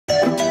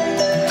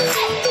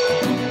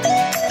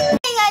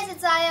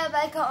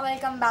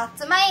welcome back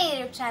to my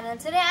YouTube channel.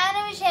 Today I'm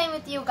going to be sharing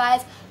with you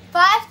guys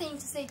 5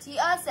 things to say to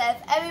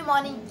yourself every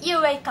morning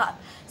you wake up.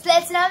 So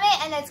let's love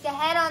it and let's get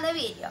ahead on the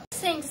video.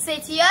 First thing to say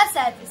to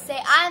yourself is say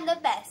I'm the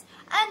best.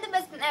 I'm the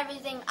best in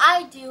everything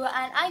I do,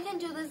 and I can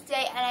do this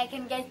day and I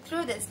can get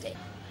through this day.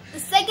 The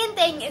second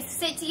thing is to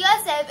say to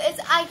yourself is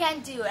I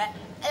can do it.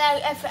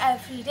 And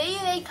every day you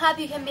wake up,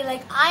 you can be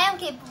like, I am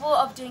capable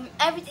of doing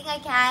everything I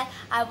can.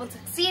 I will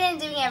succeed in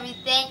doing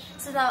everything.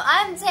 So now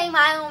I'm saying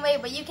my own way,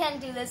 but you can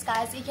do this,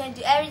 guys. You can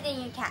do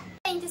everything you can.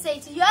 The thing to say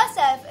to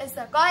yourself is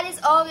that God is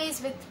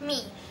always with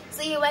me.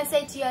 So you want to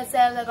say to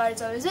yourself that God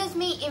is always with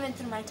me, even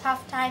through my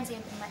tough times,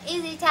 even through my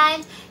easy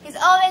times. He's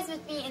always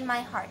with me in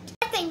my heart. The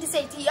third thing to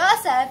say to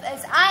yourself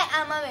is I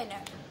am a winner.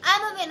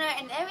 I'm a winner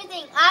in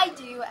everything I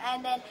do,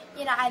 and then,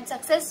 I'm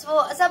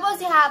successful. Suppose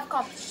you have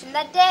competition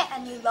that day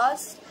and you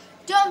lost.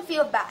 Don't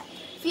feel bad.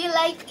 Feel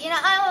like,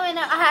 I'm a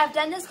winner. I have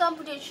done this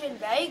competition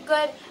very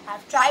good.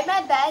 I've tried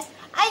my best.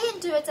 I can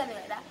do it, something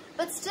like that.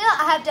 But still,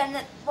 I have done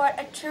it what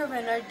a true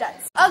winner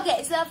does.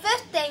 Okay, so the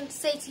fifth thing to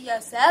say to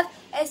yourself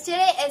is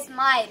today is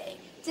my day.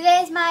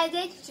 Today is my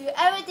day to do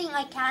everything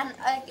I can.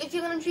 If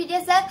you're going to treat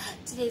yourself,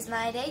 today is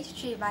my day to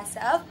treat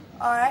myself.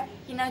 Or,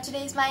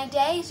 today is my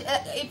day.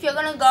 If you're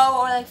going to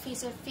go or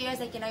face your fears,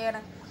 you're going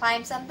to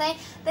climb something,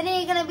 then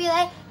you're going to be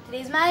like,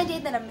 today's my day,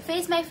 then I'm going to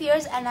face my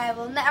fears and I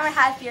will never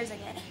have fears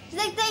again.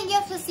 Just think you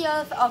have to see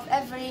off of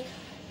every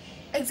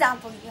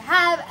example you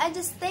have, and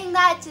just think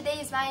that today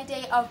is my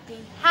day of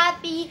being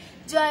happy,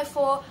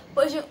 joyful,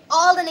 pushing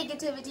all the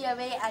negativity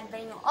away and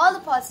bringing all the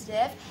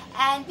positive,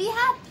 and be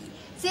happy.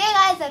 So yeah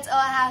guys, that's all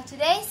I have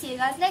today. See you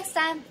guys next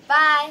time.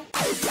 Bye.